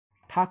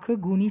थाखो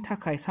 9 नि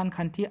थाखाय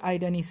सानखान्थि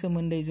आयदानि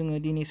सोमोन्दै जोङो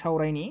दिनै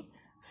सावरायनि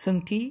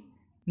सोंथि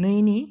 2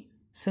 नि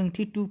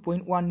सोंथि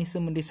 2.1 नि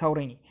सोमोन्दै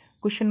सावरायनि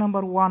क्वेश्चन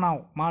नम्बर 1 आव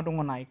मा दङ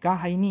नाय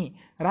गाहायनि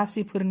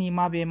राशिफोरनि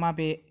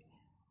माबे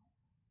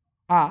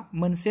आ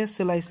मोनसे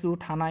सोलायस्लु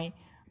थानाय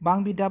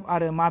बांबिदाब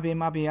आरो माबे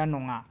माबेया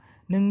नङा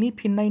नोंनि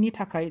फिननायनि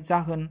थाखाय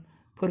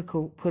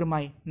जाहोनफोरखौ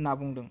फोरमाय होनना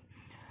बुंदों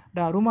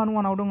दा रोमान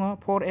 1 आव दङ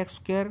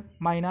 4x²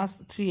 -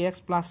 3x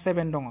 +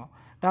 7 दङ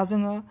दा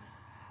जोङो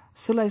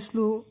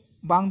सोलायस्लु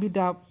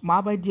बांबिदाब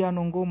माबायदिया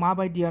नंगौ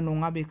माबायदिया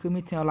नङा बेखौ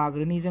मिथिना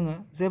लाग्रोनि जोङो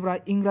जेब्ला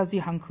इंराजि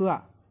हांखोआ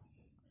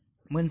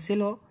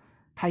मोनसेल'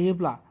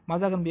 थायोब्ला मा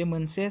जागोन बे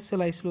मोनसे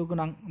सोलायस्लु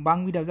गोनां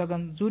बांबिदाब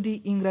जागोन जुदि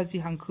इंराजि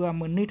हांखोआ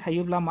मोननै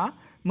थायोब्ला मा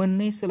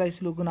मोननै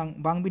सोलायस्लु गोनां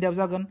बांबिदाब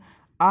जागोन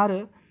आरो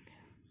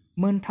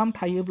मोनथाम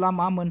थायोब्ला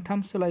मा मोनथाम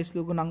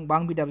सोलायस्लु गोनां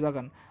बांबिदाब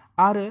जागोन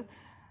आरो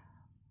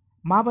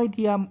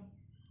माबायदिया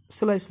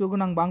सोलायस्लु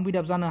गोनां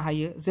बांबिदाब जानो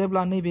हायो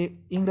जेब्ला नैबे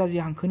इंराजि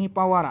हांखोनि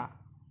पावारा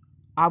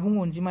आबुं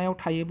अनजिमायाव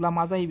थायोब्ला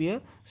मा जायो बेयो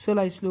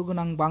सोलायस्लु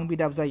गोनां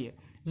बांबिदाब जायो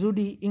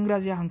जुदि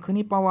इंराजि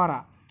हांखोनि पावारा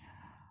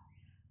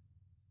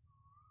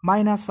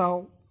माइनासाव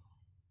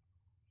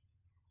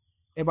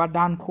एबा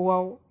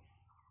दानख'आव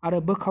आरो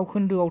बोखाव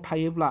खोन्दोआव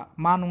थायोब्ला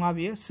मा नङा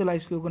बेयो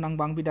सोलायस्लु गोनां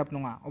बांबिदाब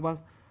नङा अबा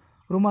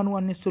रोमान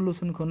 1 नि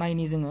सल्युशनखौ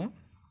नायनि जोङो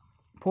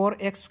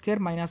 4x²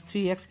 -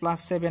 3x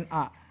 + 7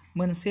 आ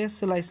मोनसे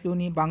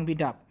सोलायस्लुनि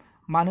बांबिदाब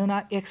मानोना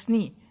x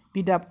नि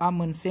बिदाबआ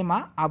मोनसे मा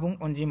आबुं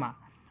अनजिमा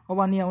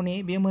अबानियाव नै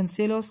बे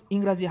मोनसेल'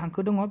 इंराजि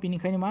हांखो दङ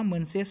बिनिखायनो मा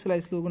मोनसे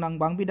सोलायस्लु गोनां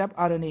बांबिदाब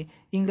आरो नै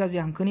इंराजि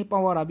हांखोनि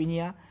पावारा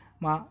बिनिया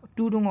मा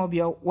 2 दङ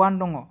बेयाव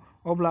 1 दङ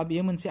अब्ला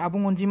बेयो मोनसे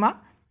आबुं अनजिमा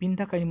बिनि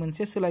थाखाय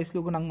मोनसे सोलायस्लु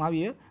गोनां मा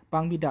बेयो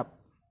बांबिदाब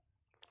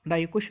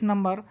दायो क्वेश्चन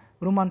नाम्बार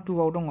रोमान 2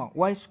 आव दङ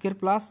y²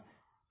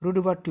 +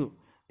 √2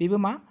 बेबो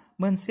मा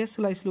मोनसे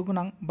सोलायस्लु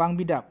गोनां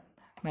बांबिदाब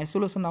नाय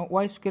सल्युशनाव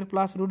y²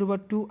 +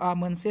 √2 आ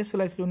मोनसे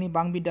सोलायस्लुनि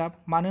बांबिदाब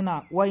मानोना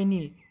y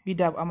नि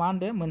बिदाबआ मा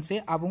होनदो मोनसे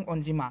आबुं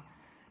अनजिमा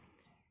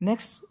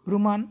नेक्स्ट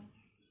रोमान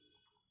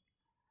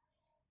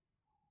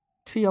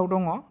 3 आव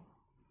दङ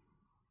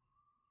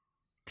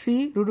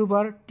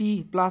 3√t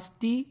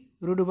 +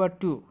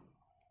 t√2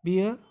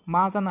 बियो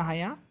मा जानो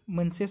हाया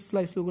मोनसे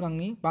सोलायस्लु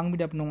गोनांनि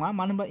बांबिदाब नङा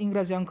मानो होनबा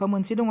इंराजि हांखोआ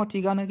मोनसे दङ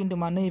थिगानो किन्तु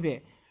मा नैबे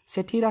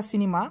सेथि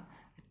राशिनि मा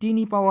t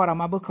नि पावारा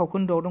मा बोखाव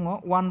खोन्दोआव दङ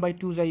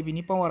 1/2 जायो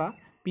बिनि पावारा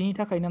बिनि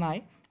थाखायनो नाय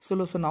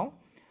सल्युशनाव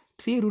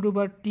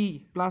 3√t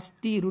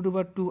 +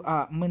 t√2 आ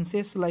मोनसे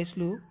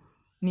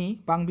सोलायस्लुनि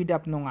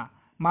बांबिदाब नङा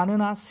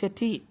मानोना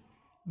सेथि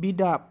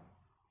बिदाब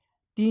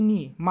t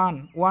नि मान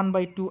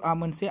 1/2 आ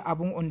मोनसे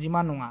आबुं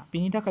अनजिमा नङा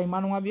बिनि थाखाय मा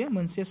नङा बेयो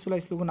मोनसे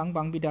सोलायस्लु गोनां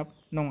बांबिदाब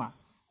नङा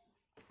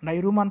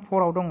दायो रोमान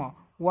 4 आव दङ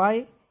y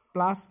 +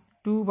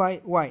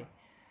 2/y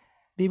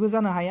बेबो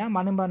जानो हाया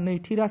मानो होनबा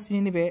नैथि राशिनि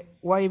नैबे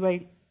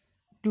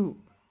y/2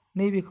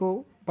 नैबेखौ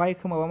बाय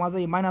खोमाबा मा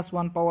जायो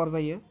 -1 पावार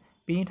जायो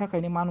बेनि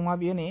थाखायनो मा नङा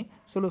बेयो नै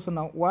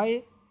सल्युशनाव y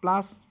 +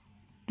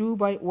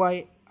 2/y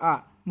आ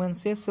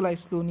मोनसे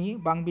सोलायस्लुनि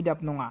बांबिदाब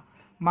नङा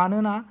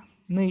मानोना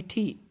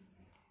नैथि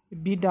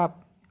बिदाब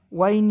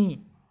y नि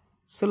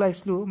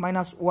सोलायस्लु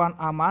 -1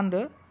 आ मा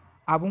होनदो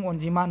आबुं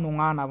अनजिमा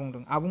नङा होनना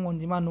बुंदों आबुं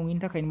अनजिमा नङिनि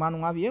थाखायनो मा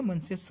नङा बेयो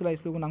मोनसे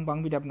सोलायस्लु गोनां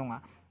बांबिदाब नङा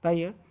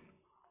दायो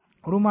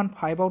रोमान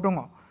 5 आव दङ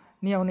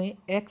नियाव नै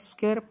x²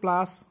 +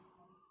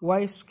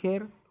 y²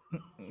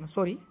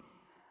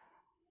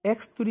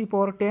 x⁻10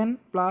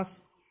 +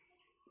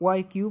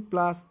 y³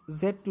 +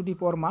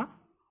 z⁻ मा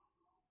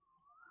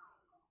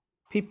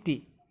 50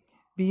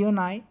 बियो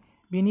नाय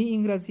बिनि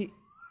इंराजि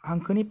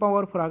हांखोनि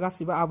पावारफोरा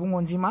गासिबो आबुं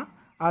अनजिमा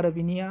आरो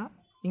बिनिया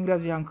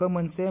इंराजि हांखो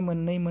मोनसे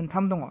मोननै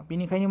मोनथाम दङ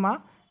बिनिखायनो मा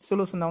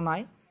सल्युशनाव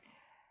नाय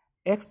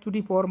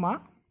x⁻ मा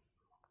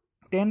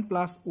 10 +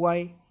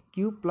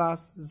 y³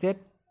 +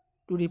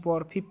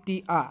 z⁻50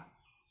 आ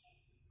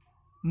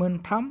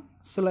मोनथाम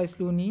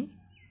सोलायस्लुनि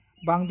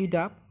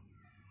बांबिदाब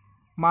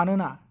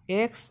मानोना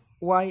x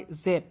y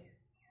z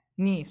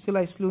नि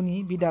सोलायस्लुनि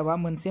बिदाबा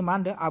मोनसे मा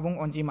होनदो आबुं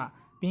अनजिमा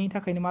बिनि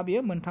थाखायनो मा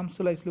बेयो मोनथाम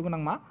सोलायस्लु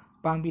गोनां मा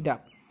बांबिदाब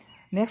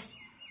नेक्स्ट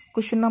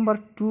क्वेश्चन नाम्बार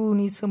 2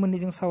 नि सोमोन्दै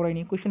जों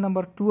सावरायनि क्वेश्चन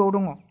नाम्बार 2 आव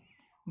दङ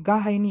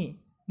गाहायनि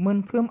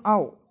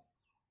मोनफ्रोमाव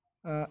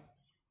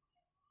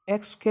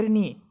x²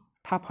 नि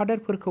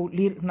थाफादेरफोरखौ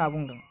लिर होनना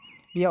बुंदों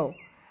बेयाव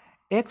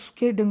x²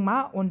 जों मा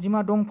अनजिमा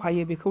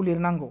दंफायो बेखौ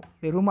लिरनांगौ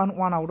रोमान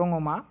 1 आव दङ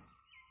मा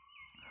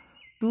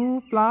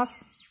 2 +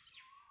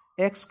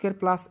 x²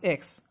 +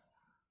 x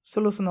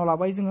सल्युशनाव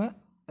लाबाय जोङो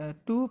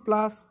 2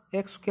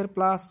 + x²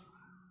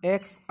 +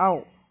 x आव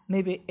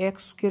नैबे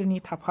x² नि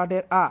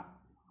थाफादेरआ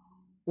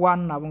 1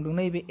 होनना बुंदों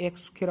नैबे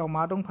x² आव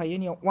मा दंफायो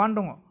नियाव 1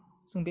 दङ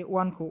जों बे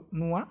 1 खौ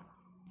नुवा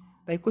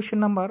दायो क्वेश्चन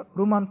नाम्बार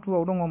रोमान 2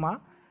 आव दङ मा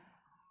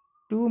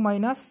 2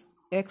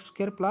 -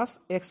 x²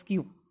 + x³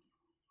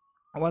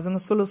 अबा जोङो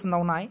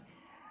सल्युशनाव नाय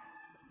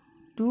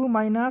 2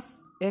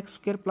 -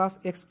 x²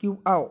 + x³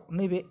 आव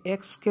नैबे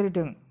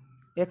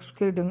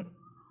x² दों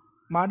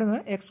मा दोङो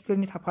x²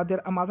 नि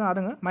थाफादेरआ मा जाना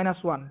दोङो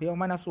 -1 बेयाव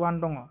 -1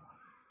 दङ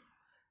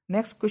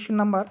नेक्स्ट क्वेश्चन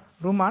नाम्बार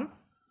रोमान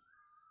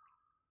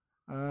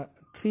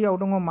 3 आव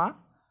दङ मा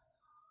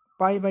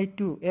पाइ बाय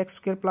 2 एक्स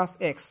स्क्वायर प्लास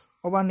एक्स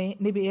अबा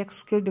नैबे एक्स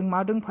स्क्वायर दों मा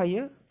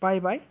दोंफायो पाइ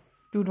बाय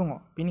 2 दङ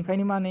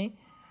बेनिखायनो माने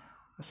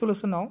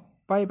सलुशनाव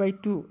पाइ बाय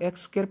 2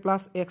 एक्स स्क्वायर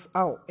प्लास एक्स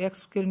आव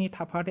एक्स स्क्वायर नि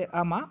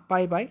थाफादेरआ मा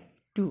पाइ बाय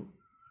 2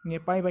 ने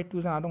पाइ बाय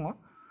 2 जाना दङ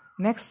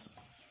नेक्स्ट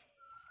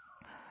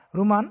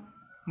रोमान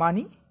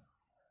मानि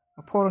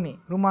 4 नि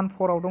रोमान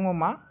 4 आव दङ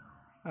मा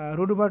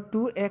रुट ओभार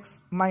 2 एक्स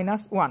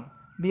माइनास 1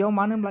 बेयाव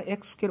मानो होनब्ला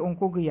एक्स स्क्वायर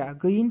अंक गैया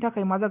गैयिनि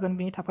थाखाय मा जागोन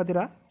बेनि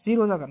थाफादेरा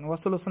 0 जागोन अबा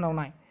सलुशनाव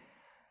नाय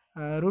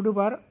रुट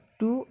ओभार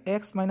 2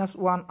 एक्स माइनास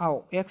 1 आव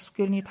एक्स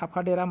स्क्वायर नि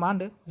थाफादेरा मा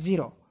होनदो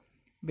 0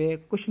 बे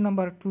क्वेश्चन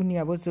नम्बर 2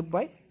 नियाबो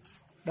जोबबाय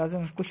दा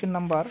जों क्वेश्चन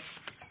नम्बर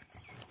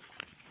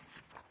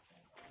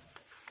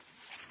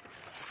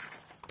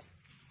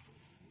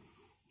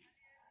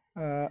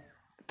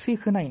 3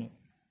 खौ नायनि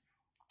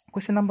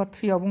क्वेश्चन नम्बर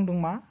 3 आव बुंदों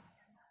मा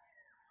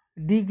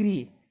डिग्री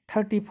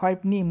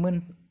 35 नि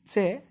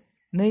मोनसे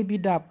नै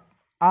बिदाब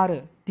आरो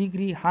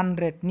डिग्री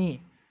 100 नि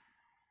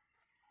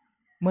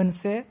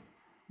मोनसे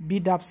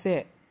बिदाबसे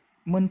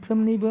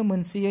मोनफ्रोमनिबो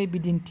मोनसेयै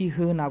बिदिन्थि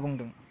हो होनना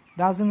बुंदों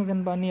दा जों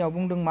जेनेबा नियाव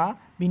बुंदों मा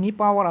बिनि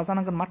पावारा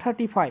जानांगोन मा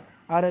 35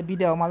 आरो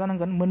बिदायाव मा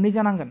जानांगोन मोननै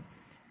जानांगोन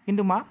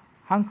किन्तु मा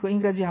हांखो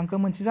इंराजि हांखो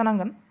मोनसे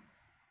जानांगोन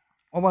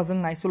अबा जों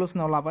नाय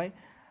सलुशनाव लाबाय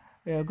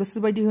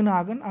गोसो बायदि होनो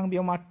हागोन आं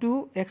बेयाव मा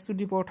 2x टू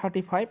द पावर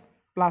 35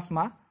 प्लस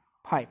मा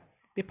 5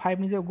 बे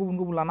 5 नि जायगायाव गुबुन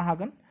गुबुन लानो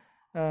हागोन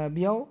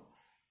बेयाव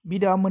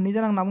बिदाया मोननै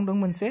जानांगोन होनना बुंदों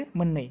मोनसे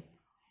मोननै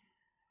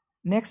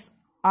नेक्स्ट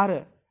आरो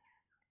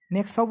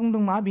नेक्स्टआव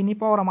बुंदों मा बिनि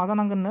पावारा मा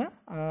जानांगोननो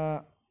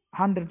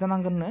 100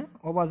 जानांगोननो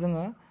अबा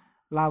जोङो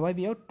लाबाय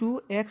बेयाव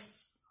 2x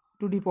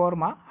टू द पावर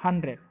मा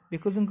 100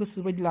 बेखौ जों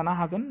गोसो बायदि लानो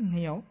हागोन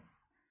नियाव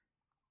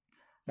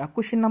दा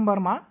क्वेश्चन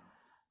नम्बर मा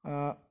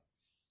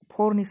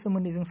 4 नि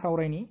सोमोन्दै जों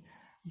सावरायनि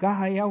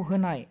गाहायाव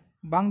होनाय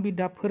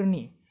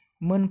बांबिदाबफोरनि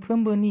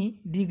मोनफ्रोमबोनि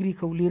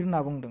डिग्रीखौ लिर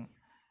होनना बुंदों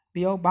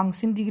बेयाव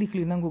बांसिन डिग्रीखौ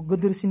लिरनांगौ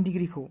गोदोरसिन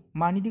डिग्रीखौ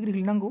मानि डिग्री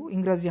लिरनांगौ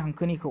इंराजि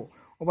हांखोनिखौ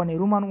अबानि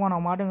रोमान 1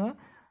 आव मा दङ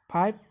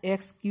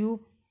 5x cube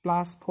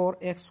plus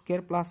 4x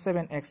square plus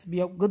 7x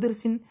बेयाव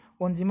गोदोरसिन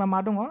अनजिमा मा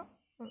दङ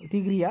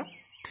डिग्रीया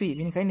 3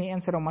 बेनिखायनो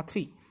एन्साराव मा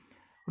 3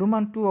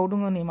 रोमान 2 आव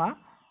दङ नै मा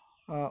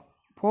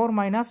 4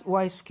 माइनास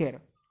y स्क्वायर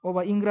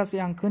अबा इंराजि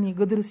हांखोनि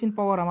गोदोरसिन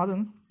पावारा मा दङ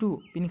 2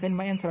 बेनिखायनो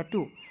मा एन्सारा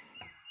 2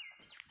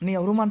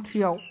 नैयाव रोमान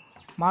 3 आव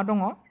मा दङ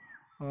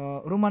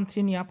रोमान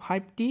 3 निया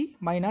 5t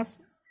माइनास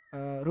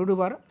रुट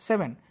ओभार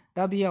 7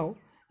 दा बेयाव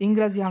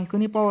इंराजि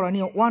हांखोनि पावारा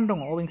नियाव 1 दङ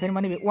बेनिखायनो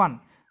माने बे 1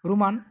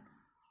 रोमान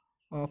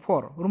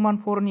 4 रोमान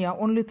 4 निया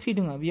ओनलि 3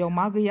 दङ बेयाव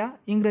मा गैया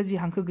इंराजि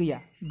हांखो गैया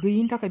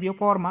गैयिनि थाखाय बेयाव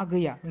पावार मा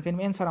गैया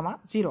बेनिखायनो एन्सारा मा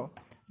 0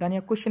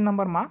 दानिया क्वेश्चन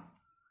नम्बर मा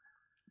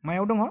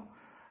मायाव दङ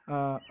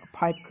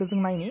 5 खौ जों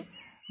नायनि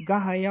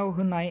गाहायाव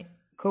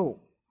होनायखौ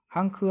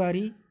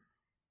हांखोआरि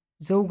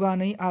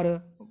जौगानै आरो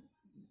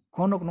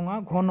घनक नङा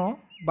घन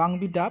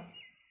बांबिदाब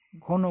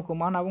घनखौ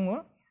मा होनना बुङो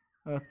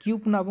किउब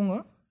होनना बुङो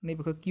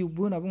नैबेखौ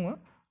किउबबो होनना बुङो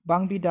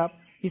बांबिदाब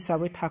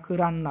हिसाबै थाखो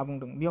रान होनना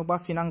बुंदों बेयाव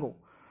बासिनांगौ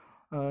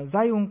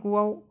जाय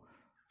अंकआव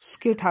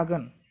स्क्वेर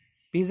थागोन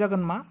बे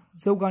जागोन मा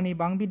जौगानि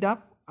बांबिदाब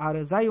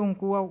आरो जाय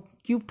अंकआव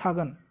किउब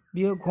थागोन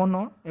बियो घन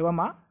एबा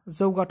मा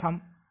जौगाथाम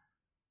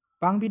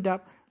बांबिदाब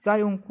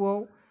जाय अंकआव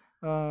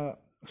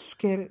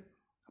स्क्वेर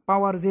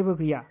पावार जेबो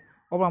गैया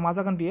अब्ला मा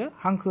जागोन बियो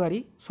हांखोआरि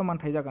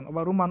समानथाय जागोन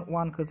अब्ला रोमान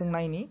 1 खौ जों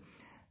नायनि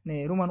नै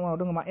रोमान 1 आव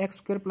दङ मा x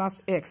स्क्वायर प्लस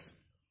x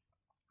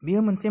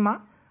बियो मोनसे मा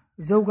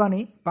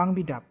जौगानि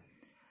बांबिदाब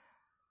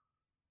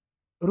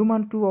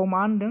रोमान 2 आव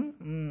मा होनदों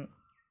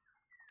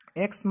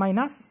x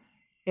माइनास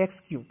x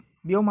क्यूब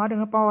बेयाव मा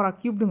दङ पावारा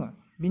क्यूब दङ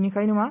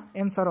बिनिखायनो मा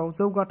एन्साराव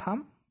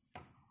जौगाथाम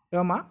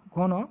एबा मा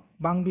घन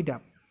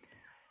बांबिदाब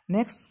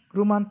नेक्स्ट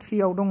रोमान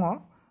 3 आव दङ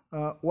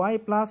y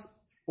plus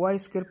y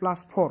square plus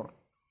 4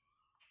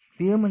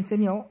 बेयो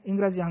मोनसेनियाव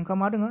इंराजि हांखोआ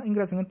मा दङ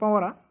इंराजि हांखोनि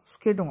पावारा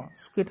स्क्वेर दङ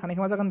स्क्वेर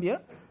थानायखाय मा जागोन बियो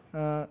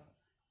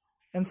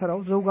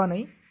एन्साराव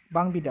जौगानै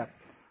बांबिदाब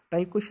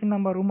दायो क्वेश्चन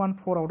नम्बर रोमान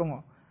 4 आव दङ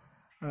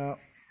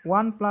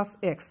 1 प्लस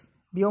x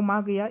बेयाव मा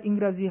गैया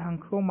इंराजि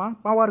हांखोआव मा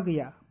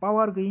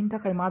पावार गैयिनि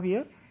थाखाय मा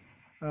बियो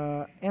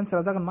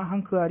एन्सारा जागोन मा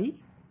हांखोआरि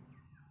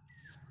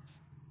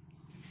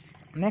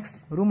नेक्स्ट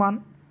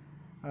रोमान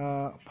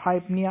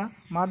 5 निया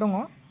मा दङ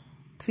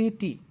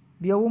 3t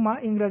बेयावबो मा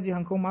इंराजि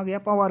हांखोआव मा गैया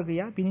पावार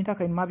गैया बिनि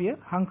थाखायनो मा बियो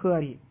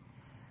हांखोआरि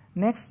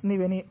नेक्स्ट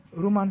नैबेनि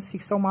रोमान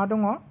 6 आव मा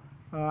दङ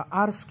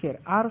r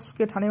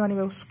स्क्वेर थानाय माने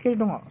बेयाव स्क्वेर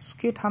दङ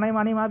स्क्वेर थानाय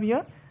माने मा बियो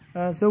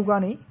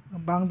जौगानि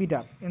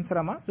बांबिदाब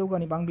एन्सारा मा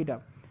जौगानि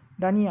बांबिदाब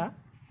दानिया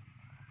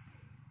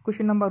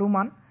क्वेश्चन नम्बर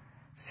रोमान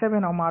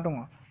 7 आव मा दङ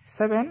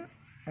 7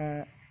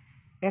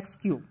 x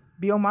क्यूब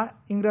बेयाव मा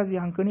इंराजि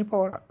हांखोनि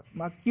पावार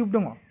मा क्यूब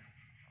दङ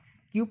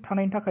क्यूब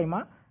थानायनि थाखाय मा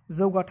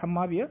जौगाथाम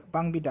मा बियो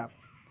बांबिदाब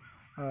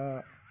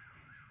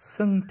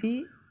सोंथि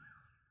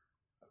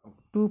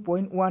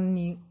 2.1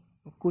 नि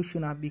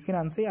कुइसना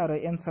बेखिनियानोसै आरो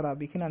एन्सारा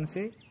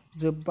बेखिनियानोसै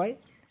जोबबाय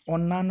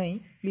अन्नानै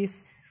प्लिज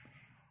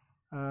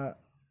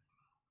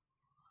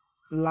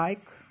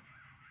लाइक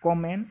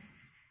कमेन्ट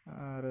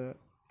आरो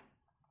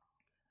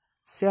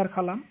शेयार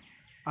खालाम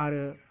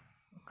आरो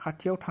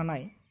खाथियाव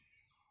थानाय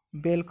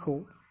बेलखौ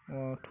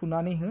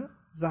थुनानै हो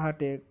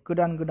जाहाथे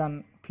गोदान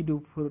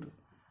भिडिअफोर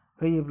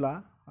होयोब्ला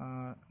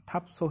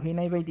थाब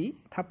सहैनाय बायदि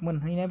थाब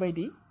मोनहैनाय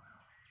बायदि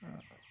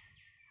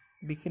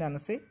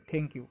बेखिनियानोसै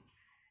थेंक इउ।